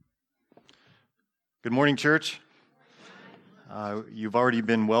Good morning, church. You've already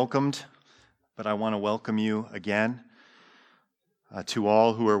been welcomed, but I want to welcome you again. To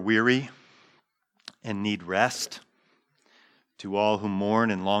all who are weary and need rest, to all who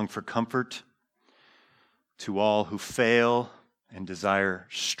mourn and long for comfort, to all who fail and desire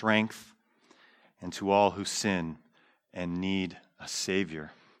strength, and to all who sin and need a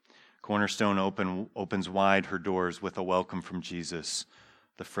Savior. Cornerstone opens wide her doors with a welcome from Jesus,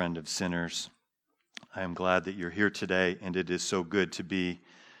 the friend of sinners. I am glad that you're here today, and it is so good to be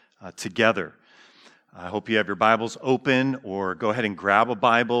together. I hope you have your Bibles open, or go ahead and grab a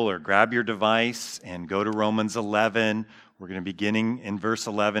Bible or grab your device and go to Romans 11. We're going to be beginning in verse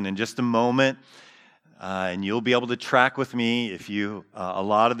 11 in just a moment, and you'll be able to track with me. If you, a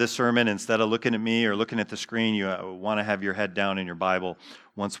lot of the sermon, instead of looking at me or looking at the screen, you want to have your head down in your Bible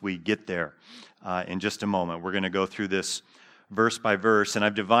once we get there in just a moment. We're going to go through this verse by verse, and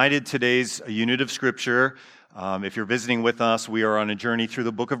I've divided today's unit of Scripture. If you're visiting with us, we are on a journey through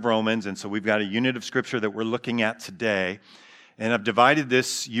the book of Romans, and so we've got a unit of Scripture that we're looking at today. And I've divided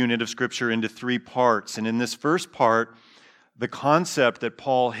this unit of Scripture into three parts. And in this first part, the concept that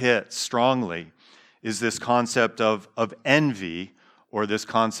Paul hits strongly is this concept of envy, or this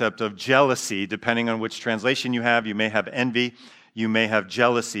concept of jealousy. Depending on which translation you may have envy, you may have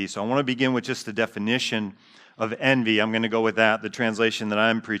jealousy. So I want to begin with just the definition of envy. I'm going to go with that. The translation that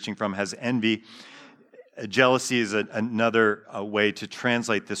I'm preaching from has envy. Jealousy is another way to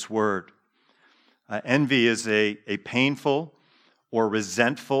translate this word. Envy is a painful or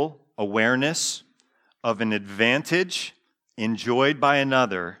resentful awareness of an advantage enjoyed by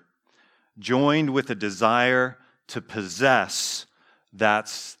another, joined with a desire to possess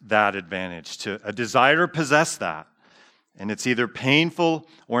that advantage, a desire to possess that. And it's either painful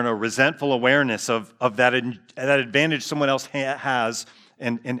or a resentful awareness of that advantage someone else has,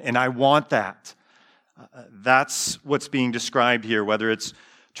 and I want that. That's what's being described here, whether it's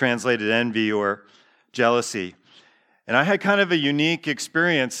translated envy or jealousy. And I had kind of a unique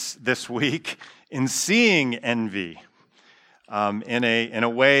experience this week in seeing envy in a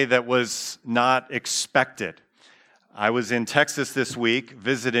way that was not expected. I was in Texas this week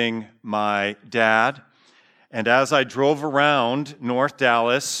visiting my dad. And as I drove around North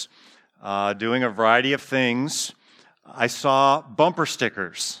Dallas, doing a variety of things, I saw bumper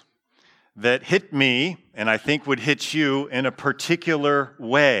stickers that hit me, and I think would hit you in a particular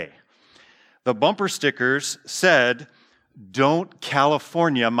way. The bumper stickers said, "Don't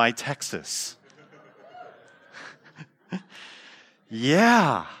California my Texas."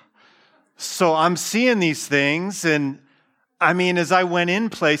 Yeah. So I'm seeing these things, and I mean, as I went in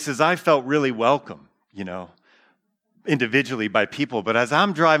places, I felt really welcome, individually by people, but as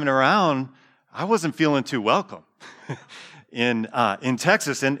I'm driving around, I wasn't feeling too welcome in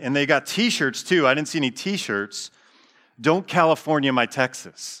Texas, and they got T-shirts too. I didn't see any T-shirts. "Don't California my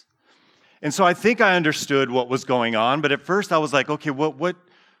Texas." And so I think I understood what was going on, but at first I was like, okay,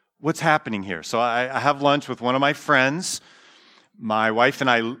 what's happening here? So I have lunch with one of my friends. My wife and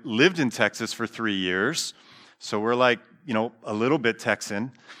I lived in Texas for 3 years, so we're like, a little bit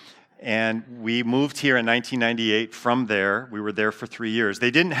Texan. And we moved here in 1998 from there. We were there for 3 years.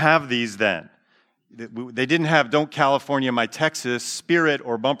 They didn't have these then. They didn't have "Don't California my Texas" spirit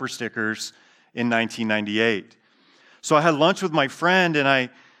or bumper stickers in 1998. So I had lunch with my friend, and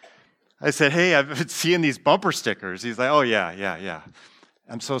I said, "Hey, I've been seeing these bumper stickers." He's like, "Oh, yeah.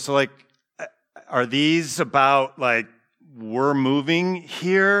 And so like, are these about, like, we're moving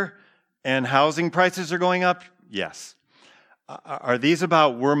here and housing prices are going up?" Yes. Are these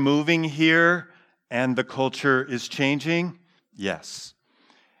about we're moving here and the culture is changing? Yes.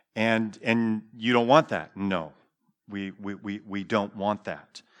 And you don't want that? No. We don't want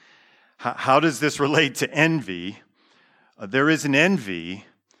that. How does this relate to envy? There is an envy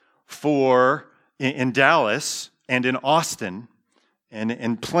in Dallas and in Austin and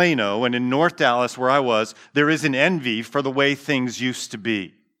in Plano and in North Dallas where I was, there is an envy for the way things used to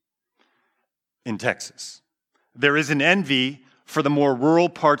be in Texas. There is an envy for the more rural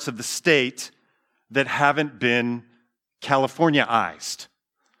parts of the state that haven't been Californiaized.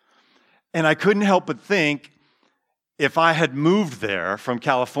 And I couldn't help but think, if I had moved there from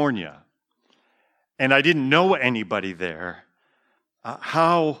California and I didn't know anybody there,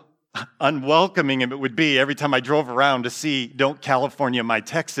 how unwelcoming it would be every time I drove around to see "Don't California my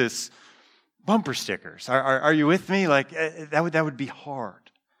Texas" bumper stickers. Are you with me? Like, that would be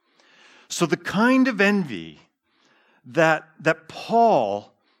hard. So the kind of envy that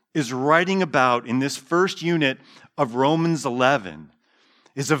Paul is writing about in this first unit of Romans 11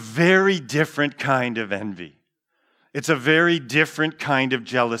 is a very different kind of envy. It's a very different kind of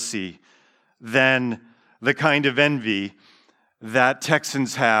jealousy than the kind of envy that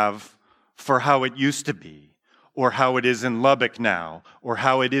Texans have for how it used to be, or how it is in Lubbock now, or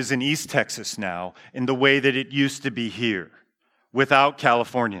how it is in East Texas now, in the way that it used to be here, without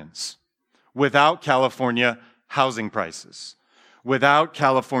Californians, without California housing prices, without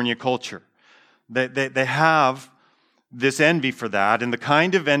California culture. They have this envy for that, and the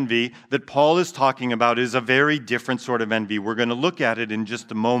kind of envy that Paul is talking about is a very different sort of envy. We're going to look at it in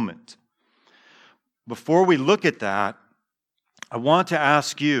just a moment. Before we look at that, I want to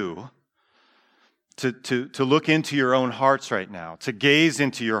ask you to look into your own hearts right now, to gaze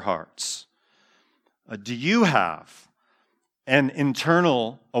into your hearts. Do you have an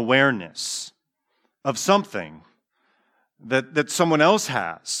internal awareness of something that someone else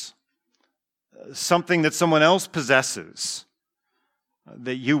has? Something that someone else possesses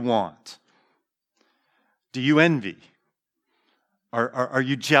that you want? Do you envy? Are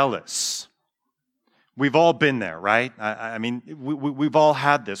you jealous? We've all been there, right? I mean, we've all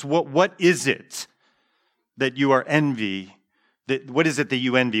had this. What is it that you are envy? What is it that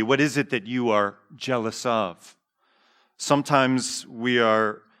you envy? What is it that you are jealous of? Sometimes we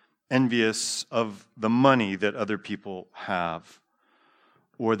are envious of the money that other people have,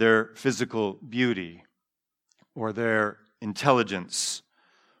 or their physical beauty, or their intelligence,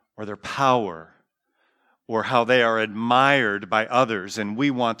 or their power, or how they are admired by others, and we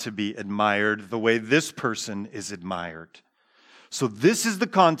want to be admired the way this person is admired. So this is the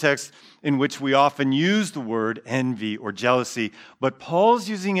context in which we often use the word envy or jealousy, but Paul's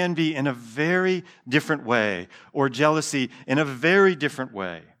using envy in a very different way, or jealousy in a very different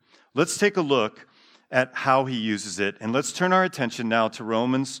way. Let's take a look at how he uses it. And let's turn our attention now to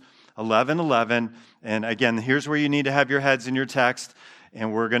Romans 11:11. And again, here's where you need to have your heads in your text.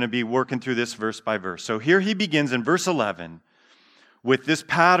 And we're going to be working through this verse by verse. So here he begins in verse 11 with this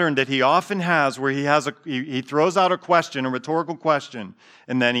pattern that he often has, where he throws out a question, a rhetorical question,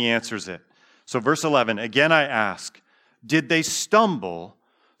 and then he answers it. So verse 11, again I ask, did they stumble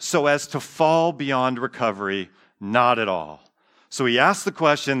so as to fall beyond recovery? Not at all. So he asks the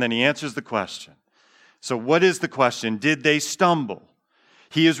question, then he answers the question. So what is the question? Did they stumble?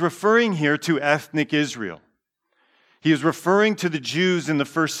 He is referring here to ethnic Israel. He is referring to the Jews in the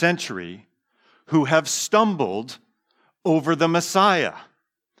first century who have stumbled over the Messiah.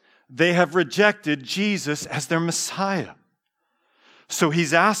 They have rejected Jesus as their Messiah. So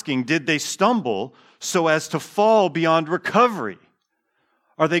he's asking, did they stumble so as to fall beyond recovery?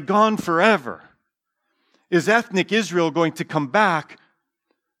 Are they gone forever? Is ethnic Israel going to come back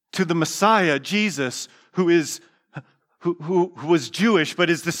to the Messiah, Jesus, who was Jewish but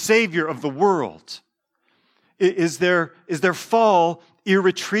is the Savior of the world? Is their fall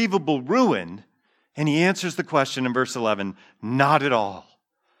irretrievable ruin? And he answers the question in verse 11, not at all.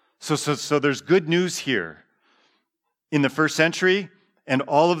 So there's good news here. In the first century and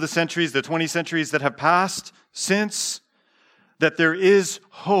all of the centuries, the 20 centuries that have passed since, that there is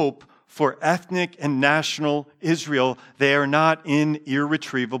hope for ethnic and national Israel. They are not in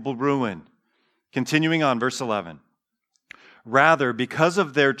irretrievable ruin. Continuing on, verse 11. Rather, because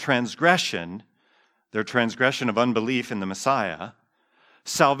of their transgression of unbelief in the Messiah,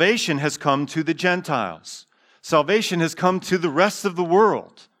 salvation has come to the Gentiles. Salvation has come to the rest of the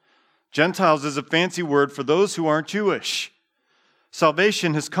world. Gentiles is a fancy word for those who aren't Jewish.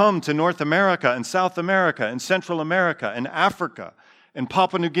 Salvation has come to North America and South America and Central America and Africa and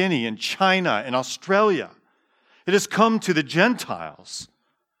Papua New Guinea and China and Australia. It has come to the Gentiles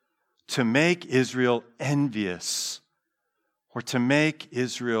to make Israel envious or to make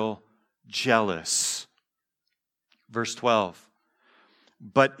Israel jealous. Verse 12.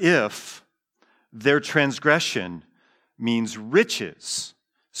 But if their transgression means riches,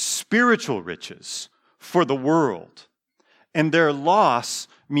 spiritual riches for the world, and their loss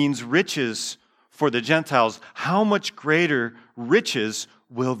means riches for the Gentiles, how much greater riches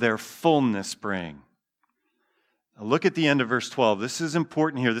will their fullness bring? Now look at the end of verse 12. This is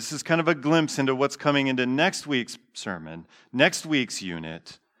important here. This is kind of a glimpse into what's coming into next week's sermon, next week's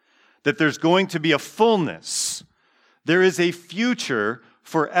unit, that there's going to be a fullness. There is a future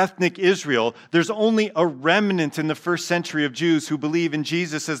for ethnic Israel. There's only a remnant in the first century of Jews who believe in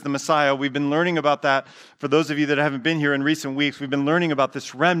Jesus as the Messiah. We've been learning about that. For those of you that haven't been here in recent weeks, we've been learning about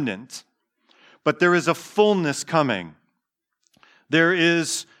this remnant. But there is a fullness coming. There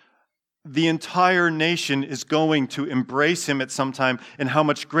is the entire nation is going to embrace him at some time, and how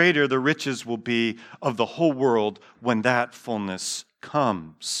much greater the riches will be of the whole world when that fullness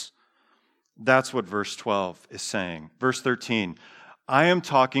comes. That's what verse 12 is saying. Verse 13, I am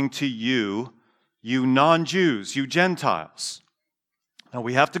talking to you, you non-Jews, you Gentiles. Now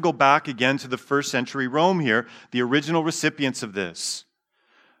we have to go back again to the first century Rome here, the original recipients of this.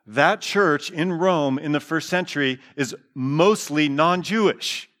 That church in Rome in the first century is mostly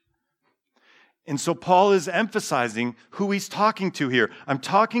non-Jewish. And so Paul is emphasizing who he's talking to here. I'm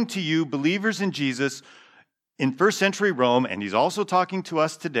talking to you, believers in Jesus, in first century Rome, and he's also talking to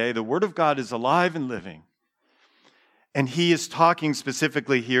us today. The Word of God is alive and living. And he is talking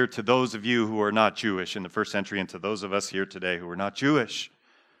specifically here to those of you who are not Jewish in the first century and to those of us here today who are not Jewish.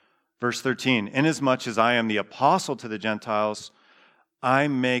 Verse 13, inasmuch as I am the apostle to the Gentiles, I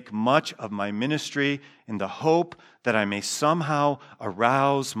make much of my ministry in the hope that I may somehow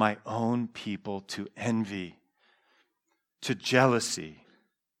arouse my own people to envy, to jealousy,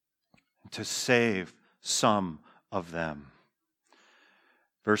 to save some of them.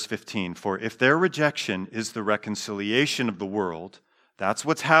 Verse 15, for if their rejection is the reconciliation of the world, that's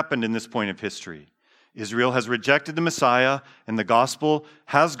what's happened in this point of history. Israel has rejected the Messiah, and the gospel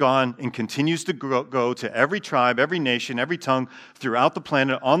has gone and continues to go to every tribe, every nation, every tongue throughout the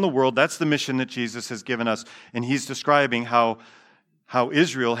planet, on the world. That's the mission that Jesus has given us. And he's describing how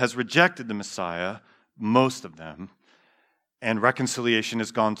Israel has rejected the Messiah, most of them, and reconciliation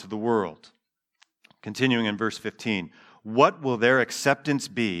has gone to the world. Continuing in verse 15, what will their acceptance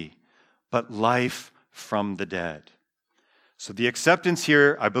be but life from the dead? So the acceptance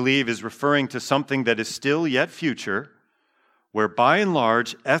here, I believe, is referring to something that is still yet future, where by and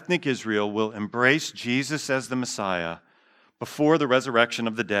large, ethnic Israel will embrace Jesus as the Messiah before the resurrection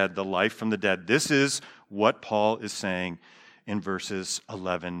of the dead, the life from the dead. This is what Paul is saying in verses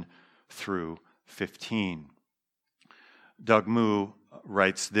 11 through 15. Doug Moo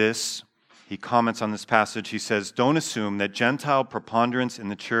writes this. He comments on this passage. He says, don't assume that Gentile preponderance in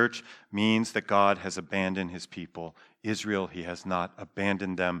the church means that God has abandoned his people. Israel, he has not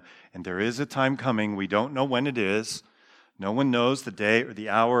abandoned them. And there is a time coming. We don't know when it is. No one knows the day or the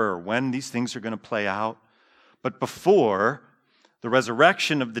hour or when these things are going to play out. But before the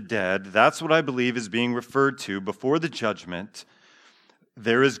resurrection of the dead, that's what I believe is being referred to, before the judgment,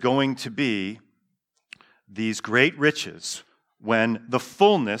 there is going to be these great riches when the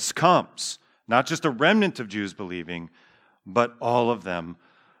fullness comes. Not just a remnant of Jews believing, but all of them,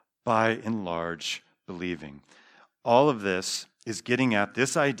 by and large, believing. All of this is getting at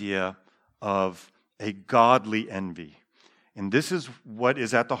this idea of a godly envy. And this is what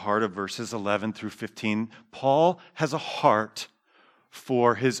is at the heart of verses 11 through 15. Paul has a heart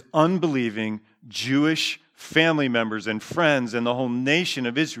for his unbelieving Jewish family members and friends and the whole nation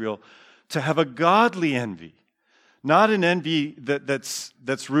of Israel to have a godly envy. Not an envy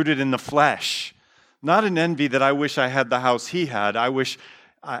that's rooted in the flesh. Not an envy that I wish I had the house he had. I wish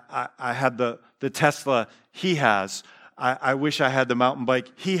I had the Tesla he has. I wish I had the mountain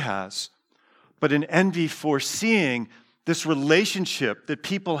bike he has. But an envy for seeing this relationship that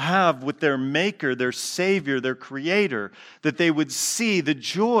people have with their Maker, their Savior, their Creator, that they would see the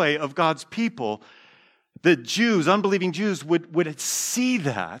joy of God's people. The Jews, unbelieving Jews, would see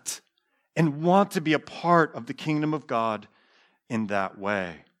that and want to be a part of the kingdom of God in that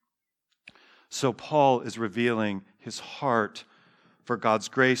way. So Paul is revealing his heart for God's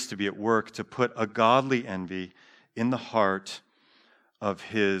grace to be at work, to put a godly envy in the heart of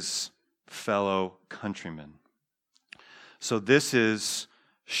his fellow countrymen. So this is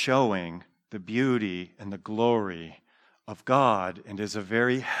showing the beauty and the glory of God, and is a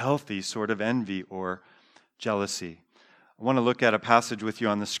very healthy sort of envy or jealousy. I want to look at a passage with you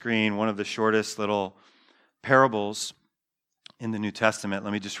on the screen, one of the shortest little parables in the New Testament.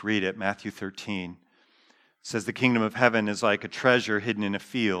 Let me just read it, Matthew 13. It says, the kingdom of heaven is like a treasure hidden in a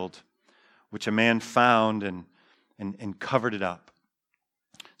field, which a man found and covered it up.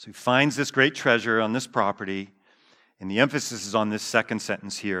 So he finds this great treasure on this property, and the emphasis is on this second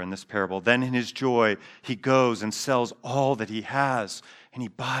sentence here in this parable. Then in his joy, he goes and sells all that he has, and he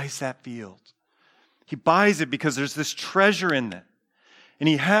buys that field. He buys it because there's this treasure in it. And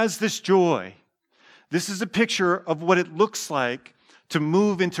he has this joy. This is a picture of what it looks like to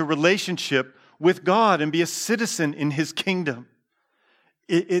move into relationship with God and be a citizen in his kingdom.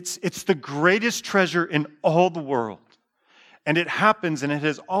 It's the greatest treasure in all the world. And it happens, and it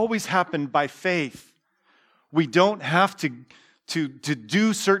has always happened by faith. We don't have to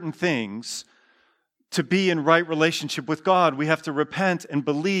do certain things to be in right relationship with God. We have to repent and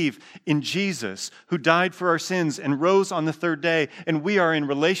believe in Jesus, who died for our sins and rose on the third day, and we are in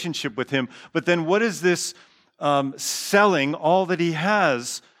relationship with him. But then what is this selling all that he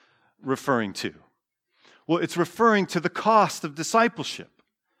has referring to? Well, it's referring to the cost of discipleship.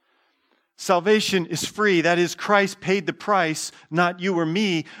 Salvation is free. That is, Christ paid the price, not you or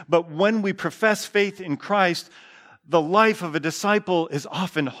me. But when we profess faith in Christ, The life of a disciple is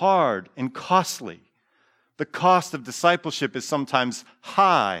often hard and costly. The cost of discipleship is sometimes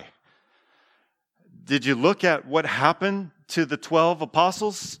high. Did you look at what happened to the 12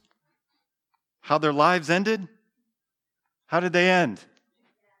 apostles? How their lives ended? How did they end?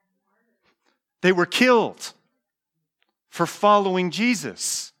 They were killed for following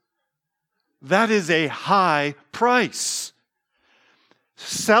Jesus. That is a high price.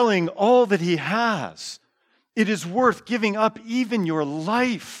 Selling all that he has. It is worth giving up even your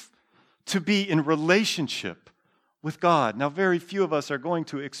life to be in relationship with God. Now, very few of us are going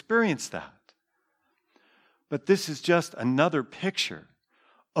to experience that. But this is just another picture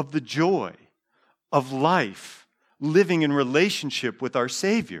of the joy of life, living in relationship with our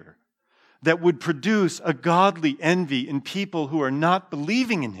Savior, that would produce a godly envy in people who are not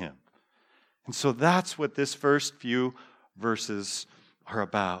believing in him. And so that's what this first few verses are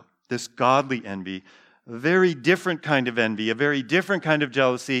about. This godly envy, a very different kind of envy, a very different kind of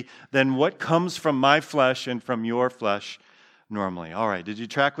jealousy than what comes from my flesh and from your flesh normally. All right, did you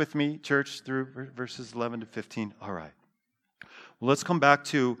track with me, church, through verses 11 to 15? All right. Well, let's come back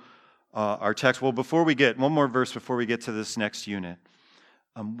to our text. Well, one more verse before we get to this next unit.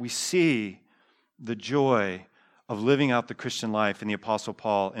 We see the joy of living out the Christian life in the Apostle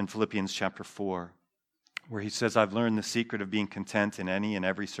Paul in Philippians chapter 4, where he says, I've learned the secret of being content in any and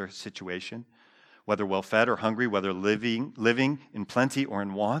every situation, whether well-fed or hungry, whether living in plenty or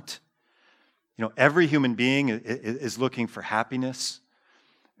in want. You know, every human being is looking for happiness.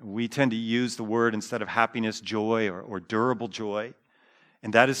 We tend to use the word, instead of happiness, joy or durable joy.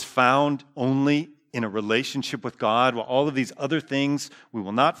 And that is found only in a relationship with God, while all of these other things we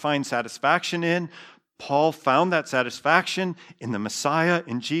will not find satisfaction in. Paul found that satisfaction in the Messiah,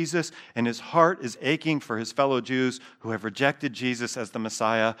 in Jesus, and his heart is aching for his fellow Jews who have rejected Jesus as the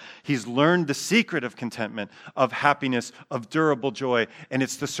Messiah. He's learned the secret of contentment, of happiness, of durable joy, and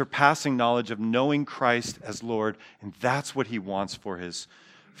it's the surpassing knowledge of knowing Christ as Lord, and that's what he wants for his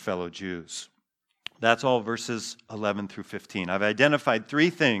fellow Jews. That's all verses 11 through 15. I've identified three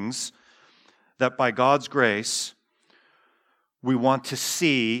things that by God's grace we want to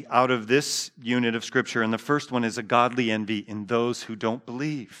see out of this unit of Scripture. And the first one is a godly envy in those who don't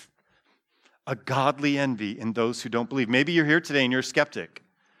believe. A godly envy in those who don't believe. Maybe you're here today and you're a skeptic.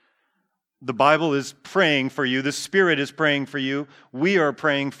 The Bible is praying for you. The Spirit is praying for you. We are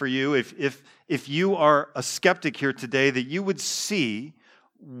praying for you. If you are a skeptic here today, that you would see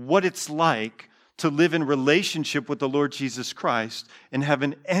what it's like to live in relationship with the Lord Jesus Christ and have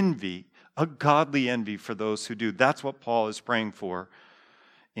an envy, a godly envy for those who do. That's what Paul is praying for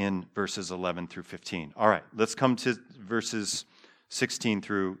in verses 11 through 15. All right, let's come to verses 16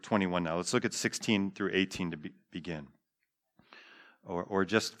 through 21 now. Let's look at 16 through 18 to begin. Or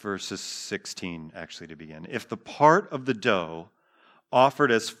just verses 16, actually, to begin. If the part of the dough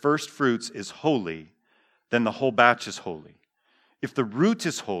offered as first fruits is holy, then the whole batch is holy. If the root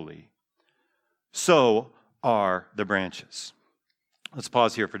is holy, so are the branches. Let's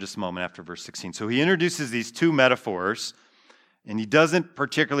pause here for just a moment after verse 16. So he introduces these two metaphors, and he doesn't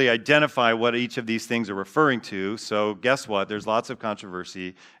particularly identify what each of these things are referring to. So guess what? There's lots of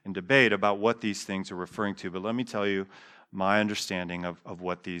controversy and debate about what these things are referring to. But let me tell you my understanding of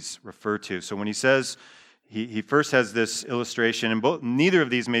what these refer to. So when he says, he first has this illustration, and neither of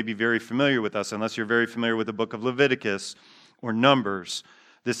these may be very familiar with us unless you're very familiar with the book of Leviticus or Numbers.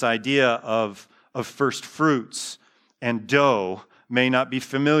 This idea of first fruits and dough may not be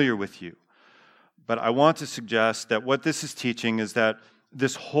familiar with you. But I want to suggest that what this is teaching is that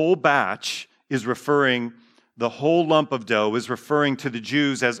this whole batch is referring, the whole lump of dough is referring to the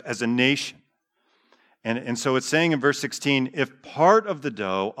Jews as a nation. And so it's saying in verse 16, if part of the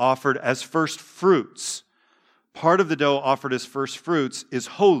dough offered as first fruits, is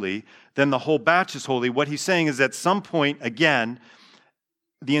holy, then the whole batch is holy. What he's saying is at some point, again,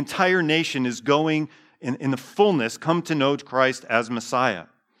 the entire nation is going in the fullness, come to know Christ as Messiah.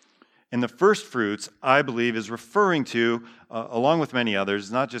 And the first fruits, I believe, is referring to, along with many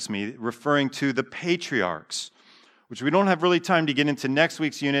others, not just me, referring to the patriarchs, which we don't have really time to get into next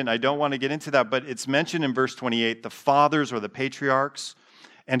week's unit, and I don't want to get into that, but it's mentioned in verse 28, the fathers or the patriarchs.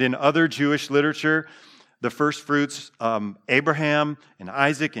 And in other Jewish literature, the first fruits, Abraham and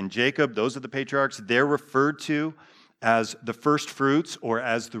Isaac and Jacob, those are the patriarchs. They're referred to as the first fruits or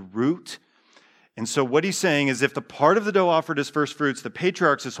as the root. And so what he's saying is if the part of the dough offered as first fruits, the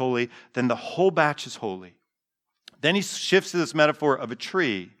patriarchs, is holy, then the whole batch is holy. Then he shifts to this metaphor of a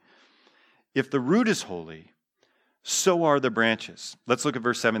tree. If the root is holy, so are the branches. Let's look at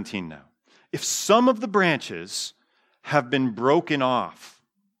verse 17 now. If some of the branches have been broken off,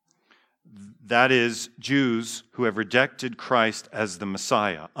 That is, Jews who have rejected Christ as the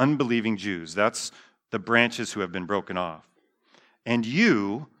Messiah, unbelieving Jews. That's the branches who have been broken off. And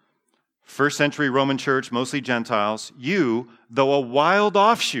you, first century Roman church, mostly Gentiles, you, though a wild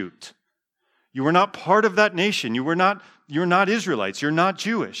offshoot, you were not part of that nation, you're not Israelites, you're not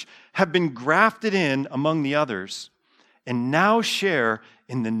Jewish, have been grafted in among the others, and now share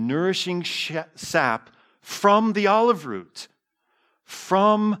in the nourishing sap from the olive root,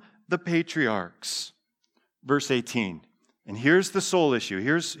 from the patriarchs. Verse 18. And here's the soul issue.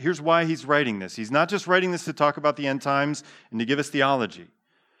 Here's why he's writing this. He's not just writing this to talk about the end times and to give us theology.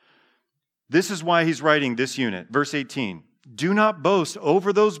 This is why he's writing this unit. Verse 18. Do not boast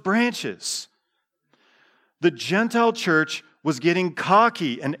over those branches. The Gentile church was getting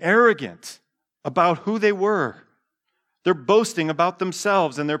cocky and arrogant about who they were. They're boasting about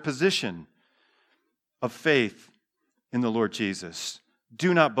themselves and their position of faith in the Lord Jesus.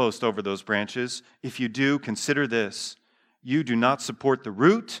 Do not boast over those branches. If you do, consider this. You do not support the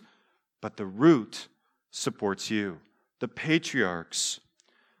root, but the root supports you. The patriarchs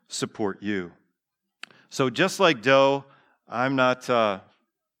support you. So just like dough, I'm not very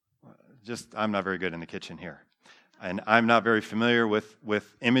good in the kitchen here. And I'm not very familiar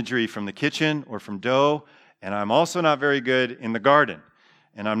with imagery from the kitchen or from dough. And I'm also not very good in the garden.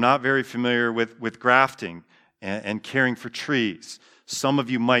 And I'm not very familiar with grafting and caring for trees. Some of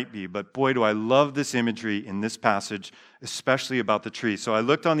you might be, but boy, do I love this imagery in this passage, especially about the tree. So I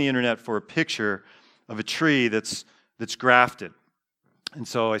looked on the internet for a picture of a tree that's grafted. And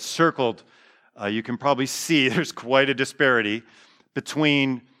so I circled, you can probably see there's quite a disparity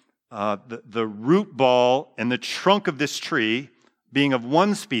between the root ball and the trunk of this tree being of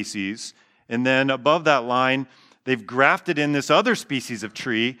one species, and then above that line, they've grafted in this other species of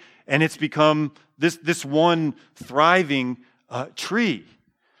tree, and it's become this one thriving tree.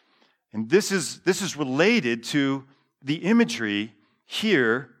 And this is related to the imagery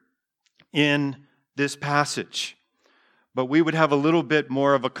here in this passage. But we would have a little bit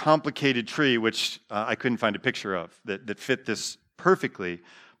more of a complicated tree, which I couldn't find a picture of that fit this perfectly.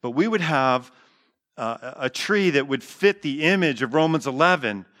 But we would have a tree that would fit the image of Romans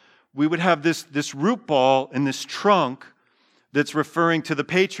 11. We would have this root ball and this trunk that's referring to the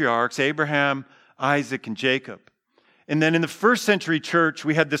patriarchs, Abraham, Isaac, and Jacob. And then in the first century church,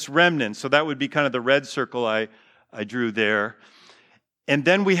 we had this remnant. So that would be kind of the red circle I drew there. And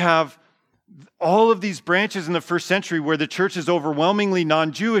then we have all of these branches in the first century where the church is overwhelmingly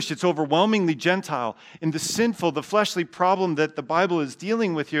non-Jewish, it's overwhelmingly Gentile. And the sinful, the fleshly problem that the Bible is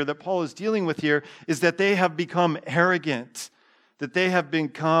dealing with here, that Paul is dealing with here, is that they have become arrogant, that they have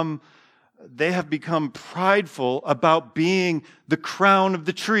become prideful about being the crown of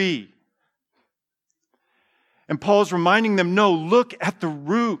the tree. And Paul's reminding them, no, look at the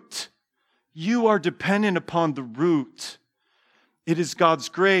root. You are dependent upon the root. It is God's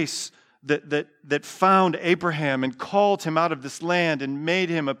grace that found Abraham and called him out of this land and made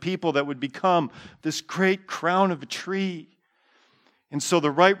him a people that would become this great crown of a tree. And so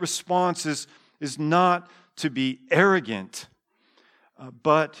the right response is not to be arrogant,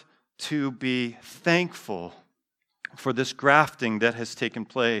 but to be thankful for this grafting that has taken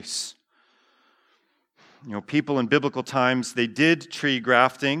place. You know, people in biblical times, they did tree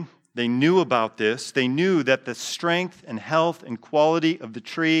grafting. They knew about this. They knew that the strength and health and quality of the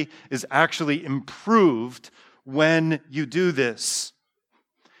tree is actually improved when you do this.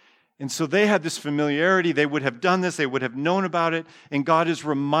 And so they had this familiarity. They would have done this. They would have known about it. And God is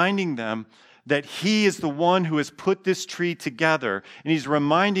reminding them that He is the one who has put this tree together. And He's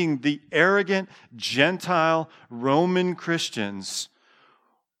reminding the arrogant Gentile Roman Christians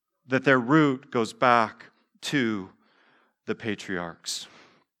that their root goes back to the patriarchs.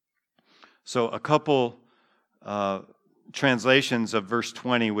 So a couple translations of verse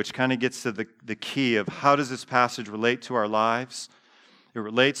 20, which kind of gets to the key of how does this passage relate to our lives. It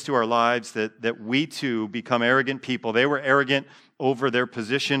relates to our lives that we too become arrogant people. They were arrogant over their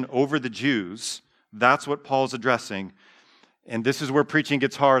position over the Jews. That's what Paul's addressing. And this is where preaching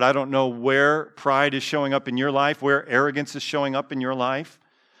gets hard. I don't know where pride is showing up in your life, where arrogance is showing up in your life.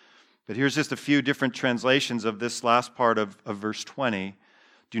 But here's just a few different translations of this last part of verse 20.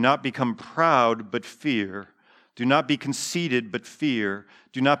 Do not become proud, but fear. Do not be conceited, but fear.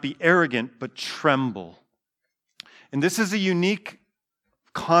 Do not be arrogant, but tremble. And this is a unique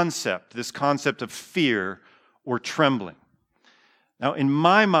concept, this concept of fear or trembling. Now, in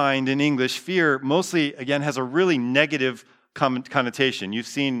my mind, in English, fear mostly, again, has a really negative connotation. You've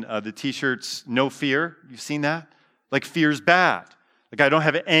seen the t-shirts, no fear. You've seen that? Like fear's bad. Like I don't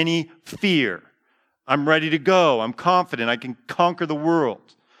have any fear. I'm ready to go. I'm confident. I can conquer the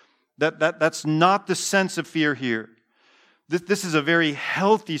world. That's not the sense of fear here. This is a very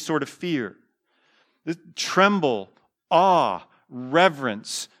healthy sort of fear. Tremble, awe,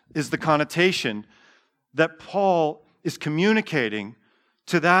 reverence is the connotation that Paul is communicating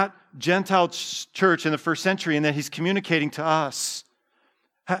to that Gentile church in the first century, and that he's communicating to us.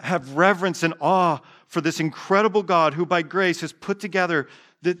 Have reverence and awe for this incredible God who by grace has put together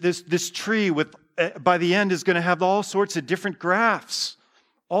this tree with, by the end, is going to have all sorts of different grafts,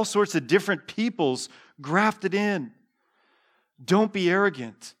 all sorts of different peoples grafted in. Don't be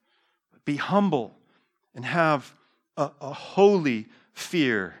arrogant. Be humble and have a holy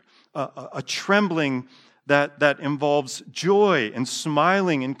fear, a trembling that involves joy and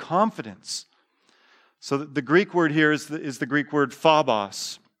smiling and confidence. So the Greek word here is the Greek word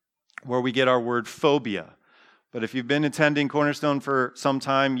phobos, where we get our word phobia. But if you've been attending Cornerstone for some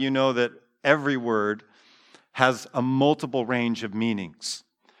time, you know that every word has a multiple range of meanings.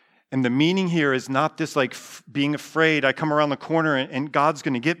 And the meaning here is not this like being afraid, I come around the corner and God's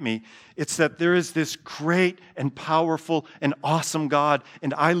going to get me. It's that there is this great and powerful and awesome God,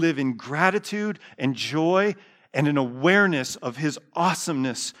 and I live in gratitude and joy and an awareness of His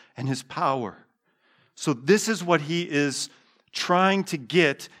awesomeness and His power. So this is what he is trying to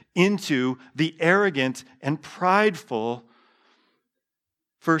get into the arrogant and prideful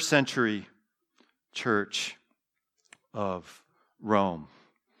first century church of Rome.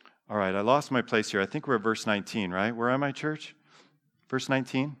 All right, I lost my place here. I think we're at verse 19, right? Where am I, church? Verse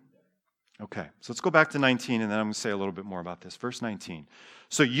 19? Okay, so let's go back to 19, and then I'm going to say a little bit more about this. Verse 19.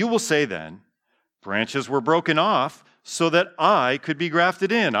 So you will say then, branches were broken off so that I could be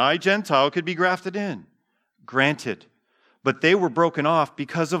grafted in. I, Gentile, could be grafted in. Granted, but they were broken off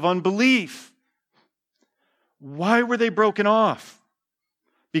because of unbelief. Why were they broken off?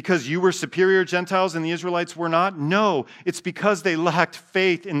 Because you were superior Gentiles and the Israelites were not? No, it's because they lacked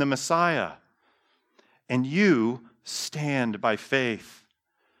faith in the Messiah. And you stand by faith.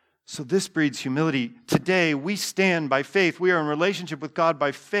 So this breeds humility. Today, we stand by faith. We are in relationship with God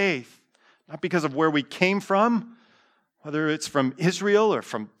by faith, not because of where we came from, whether it's from Israel or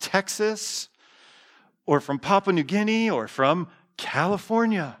from Texas or from Papua New Guinea or from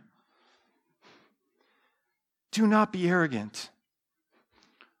California. Do not be arrogant,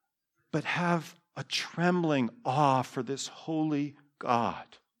 but have a trembling awe for this holy God.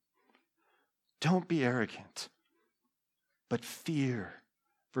 Don't be arrogant, but fear.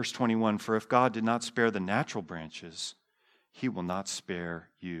 Verse 21, for if God did not spare the natural branches, He will not spare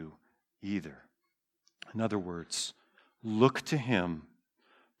you either. In other words, look to Him.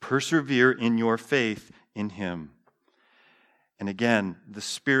 Persevere in your faith in Him. And again, the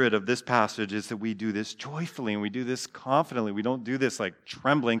spirit of this passage is that we do this joyfully and we do this confidently. We don't do this like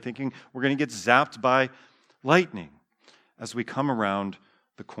trembling, thinking we're going to get zapped by lightning as we come around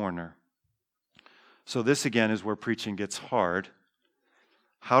the corner. So this again is where preaching gets hard.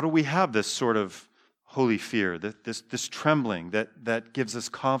 How do we have this sort of holy fear, this trembling that gives us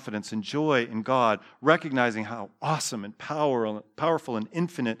confidence and joy in God, recognizing how awesome and powerful and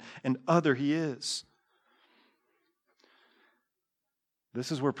infinite and other He is? This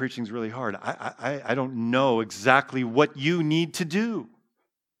is where preaching is really hard. I don't know exactly what you need to do.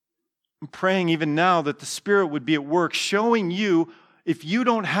 I'm praying even now that the Spirit would be at work showing you, if you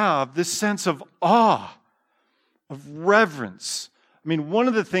don't have this sense of awe, of reverence. I mean, one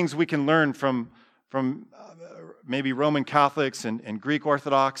of the things we can learn from maybe Roman Catholics and Greek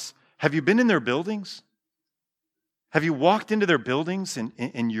Orthodox, have you been in their buildings? Have you walked into their buildings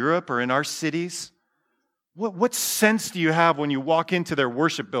in Europe or in our cities? What sense do you have when you walk into their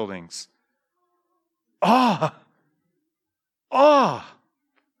worship buildings? Awe.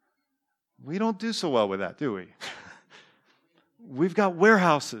 We don't do so well with that, do we? We've got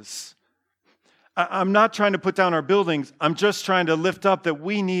warehouses. I'm not trying to put down our buildings. I'm just trying to lift up that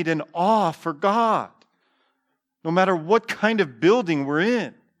we need an awe for God. No matter what kind of building we're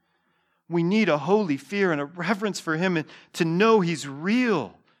in, we need a holy fear and a reverence for Him and to know He's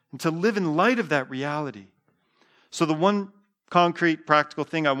real and to live in light of that reality. So the one concrete, practical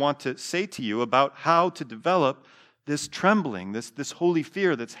thing I want to say to you about how to develop this trembling, this holy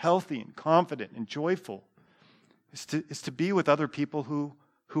fear that's healthy and confident and joyful, is to be with other people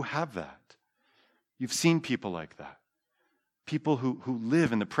who have that. You've seen people like that. People who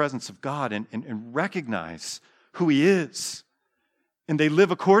live in the presence of God and recognize who He is. And they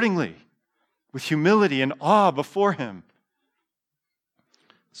live accordingly with humility and awe before Him.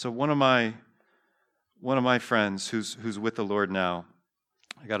 So one of my friends who's with the Lord now,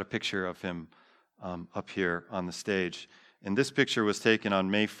 I got a picture of him up here on the stage. And this picture was taken on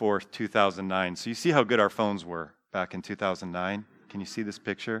May 4th, 2009. So you see how good our phones were back in 2009? Can you see this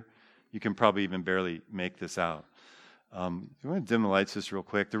picture? You can probably even barely make this out. You want to dim the lights just real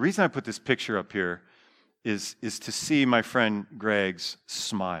quick? The reason I put this picture up here is to see my friend Greg's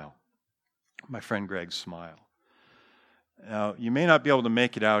smile. My friend Greg's smile. Now, you may not be able to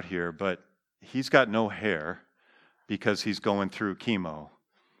make it out here, but he's got no hair because he's going through chemo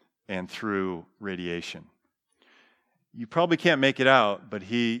and through radiation. You probably can't make it out, but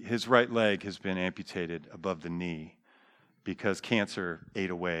his right leg has been amputated above the knee because cancer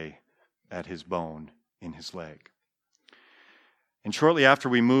ate away at his bone in his leg. And shortly after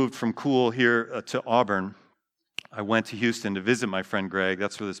we moved from Cool here to Auburn, I went to Houston to visit my friend Greg.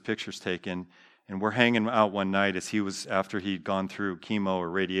 That's where this picture's taken. And we're hanging out one night after he'd gone through chemo or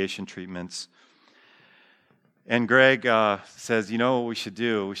radiation treatments. And Greg says, you know what we should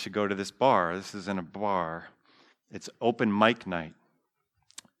do? We should go to this bar. This is in a bar. It's open mic night.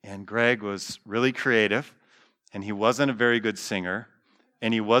 And Greg was really creative, and he wasn't a very good singer,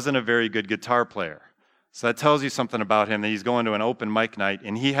 and he wasn't a very good guitar player. So that tells you something about him, that he's going to an open mic night,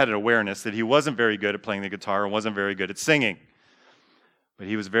 and he had an awareness that he wasn't very good at playing the guitar and wasn't very good at singing. But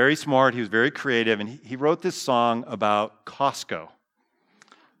he was very smart, he was very creative, and he wrote this song about Costco,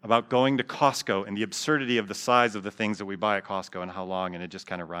 about going to Costco and the absurdity of the size of the things that we buy at Costco and how long, and it just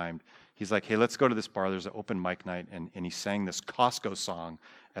kind of rhymed. He's like, hey, let's go to this bar. There's an open mic night, and he sang this Costco song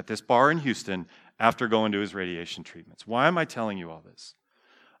at this bar in Houston after going to his radiation treatments. Why am I telling you all this?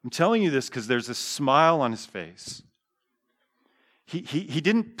 I'm telling you this because there's a smile on his face. He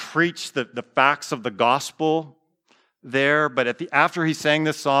didn't preach the facts of the gospel there, but after he sang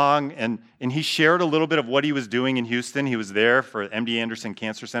this song and he shared a little bit of what he was doing in Houston. He was there for MD Anderson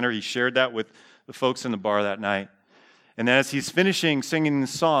Cancer Center. He shared that with the folks in the bar that night. And as he's finishing singing the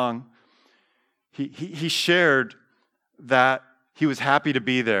song, he shared that he was happy to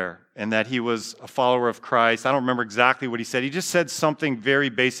be there and that he was a follower of Christ. I don't remember exactly what he said. He just said something very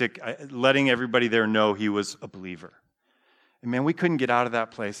basic, letting everybody there know he was a believer. And man, we couldn't get out of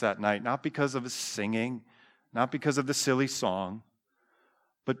that place that night, not because of his singing, not because of the silly song,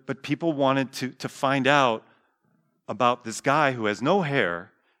 but people wanted to find out about this guy who has no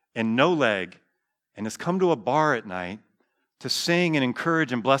hair and no leg and has come to a bar at night to sing and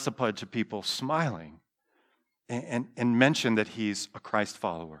encourage and bless a bunch of people smiling and mention that he's a Christ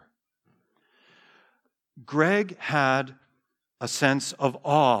follower. Greg had a sense of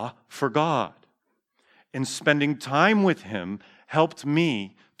awe for God, and spending time with him helped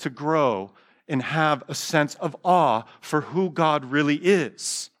me to grow and have a sense of awe for who God really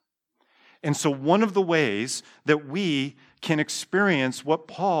is. And so one of the ways that we can experience what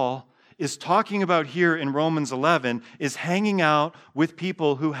Paul is talking about here in Romans 11 is hanging out with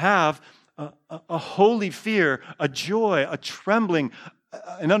people who have a holy fear, a joy, a trembling,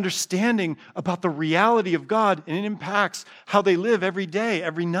 an understanding about the reality of God, and it impacts how they live every day,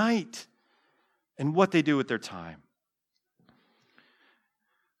 every night, and what they do with their time.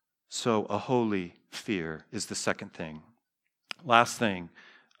 So a holy fear is the second thing. Last thing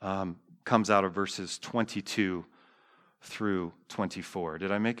comes out of verses 22 through 24.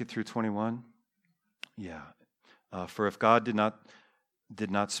 Did I make it through 21? Yeah. For if God did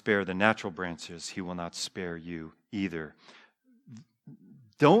not spare the natural branches, he will not spare you either.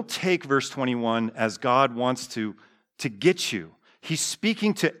 Don't take verse 21 as God wants to get you. He's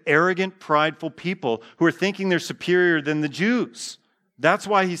speaking to arrogant, prideful people who are thinking they're superior than the Jews. That's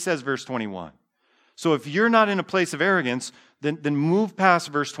why he says verse 21. So if you're not in a place of arrogance, then move past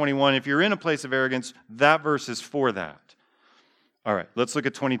verse 21. If you're in a place of arrogance, that verse is for that. All right, let's look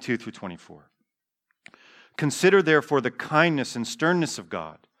at 22 through 24. Consider therefore the kindness and sternness of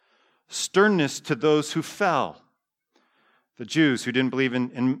God. Sternness to those who fell, the Jews who didn't believe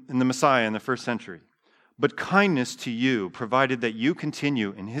in the Messiah in the first century. But kindness to you, provided that you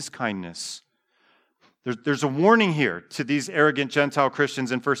continue in his kindness. There's a warning here to these arrogant Gentile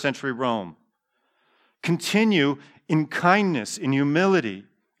Christians in first century Rome. Continue in kindness, in humility,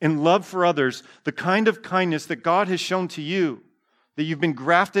 in love for others, the kind of kindness that God has shown to you, that you've been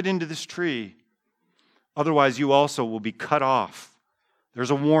grafted into this tree. Otherwise, you also will be cut off.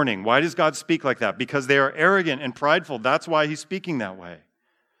 There's a warning. Why does God speak like that? Because they are arrogant and prideful. That's why he's speaking that way.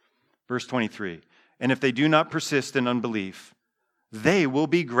 Verse 23, and if they do not persist in unbelief, they will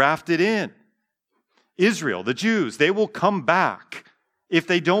be grafted in. Israel, the Jews, they will come back if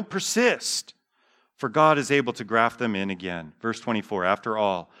they don't persist. For God is able to graft them in again. Verse 24, after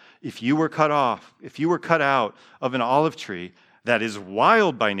all, if you were cut out of an olive tree that is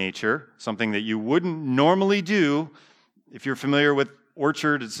wild by nature, something that you wouldn't normally do, if you're familiar with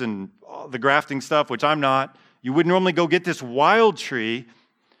orchards and the grafting stuff, which I'm not, you would normally go get this wild tree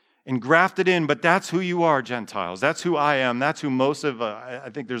and grafted in, but that's who you are, Gentiles. That's who I am. That's who most of, I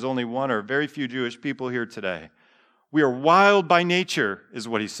think there's only one or very few Jewish people here today. We are wild by nature, is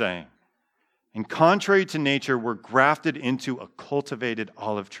what he's saying. And contrary to nature, we're grafted into a cultivated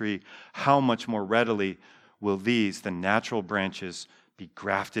olive tree. How much more readily will these, the natural branches, be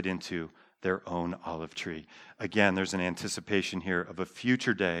grafted into their own olive tree? Again, there's an anticipation here of a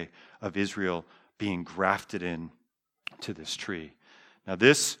future day of Israel being grafted in to this tree. Now,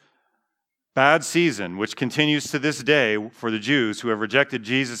 this bad season, which continues to this day for the Jews who have rejected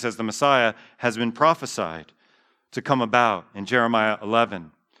Jesus as the Messiah, has been prophesied to come about in Jeremiah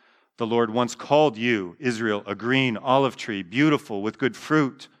 11. The Lord once called you, Israel, a green olive tree, beautiful with good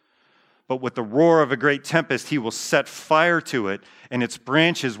fruit. But with the roar of a great tempest, he will set fire to it, and its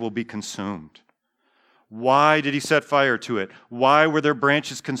branches will be consumed. Why did he set fire to it? Why were their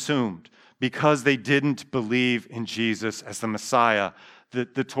branches consumed? Because they didn't believe in Jesus as the Messiah.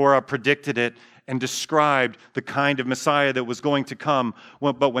 The Torah predicted it and described the kind of Messiah that was going to come.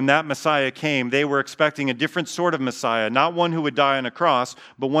 But when that Messiah came, they were expecting a different sort of Messiah, not one who would die on a cross,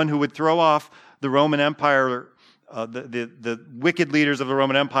 but one who would throw off the Roman Empire, the wicked leaders of the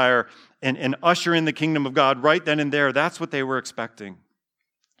Roman Empire, and usher in the kingdom of God right then and there. That's what they were expecting.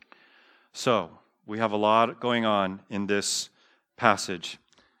 So, we have a lot going on in this passage.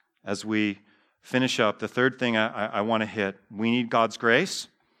 As we finish up, the third thing I want to hit, we need God's grace.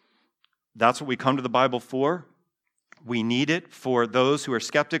 That's what we come to the Bible for. We need it for those who are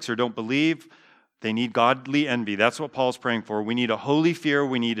skeptics or don't believe. They need godly envy. That's what Paul's praying for. We need a holy fear.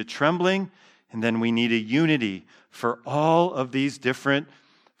 We need a trembling. And then we need a unity for all of these different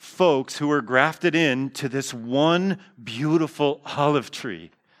folks who are grafted in to this one beautiful olive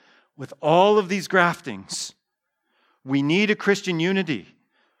tree. With all of these graftings, we need a Christian unity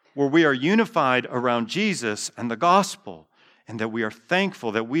where we are unified around Jesus and the gospel, and that we are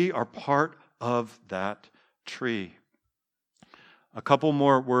thankful that we are part of that tree. A couple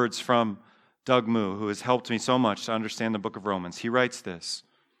more words from Doug Moo, who has helped me so much to understand the book of Romans. He writes this.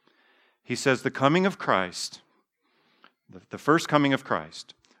 He says, the coming of Christ, the first coming of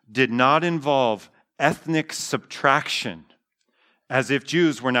Christ, did not involve ethnic subtraction, as if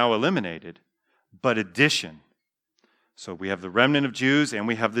Jews were now eliminated, but addition. So we have the remnant of Jews and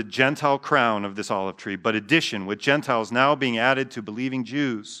we have the Gentile crown of this olive tree, but addition, with Gentiles now being added to believing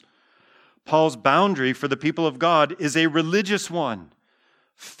Jews. Paul's boundary for the people of God is a religious one,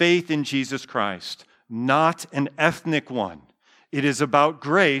 faith in Jesus Christ, not an ethnic one. It is about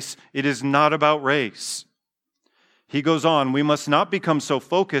grace, it is not about race. He goes on, we must not become so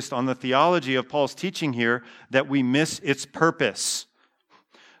focused on the theology of Paul's teaching here that we miss its purpose.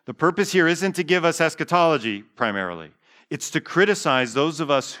 The purpose here isn't to give us eschatology primarily. It's to criticize those of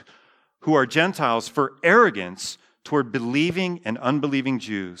us who are Gentiles for arrogance toward believing and unbelieving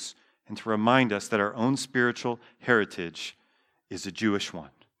Jews, and to remind us that our own spiritual heritage is a Jewish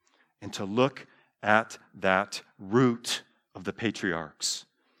one, and to look at that root of the patriarchs.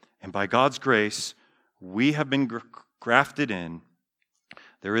 And by God's grace, we have been grafted in.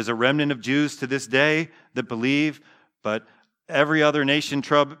 There is a remnant of Jews to this day that believe, but every other nation,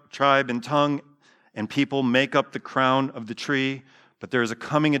 tribe, and tongue and people make up the crown of the tree. But there is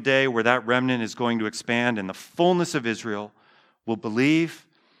a day where that remnant is going to expand, and the fullness of Israel will believe,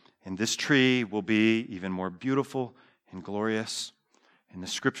 and this tree will be even more beautiful and glorious. And the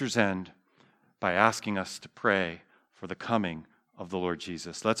scriptures end by asking us to pray for the coming of the Lord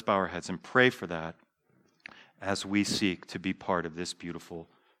Jesus. Let's bow our heads and pray for that as we seek to be part of this beautiful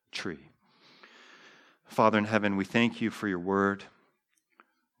tree. Father in heaven, we thank you for your word.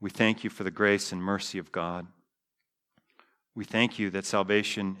 We thank you for the grace and mercy of God. We thank you that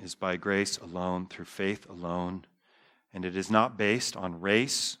salvation is by grace alone, through faith alone, and it is not based on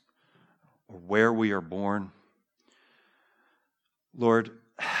race or where we are born. Lord,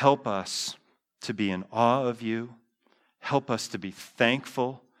 help us to be in awe of you. Help us to be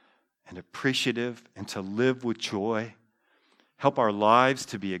thankful and appreciative and to live with joy. Help our lives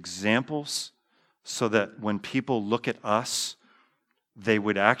to be examples so that when people look at us, they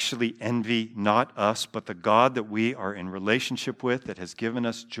would actually envy not us, but the God that we are in relationship with, that has given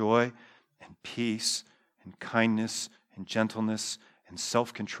us joy and peace and kindness and gentleness and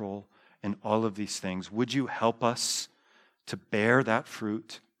self-control and all of these things. Would you help us to bear that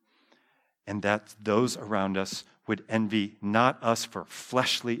fruit, and that those around us would envy not us for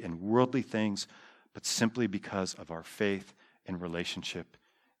fleshly and worldly things, but simply because of our faith and relationship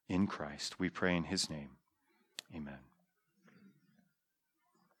in Christ. We pray in his name. Amen.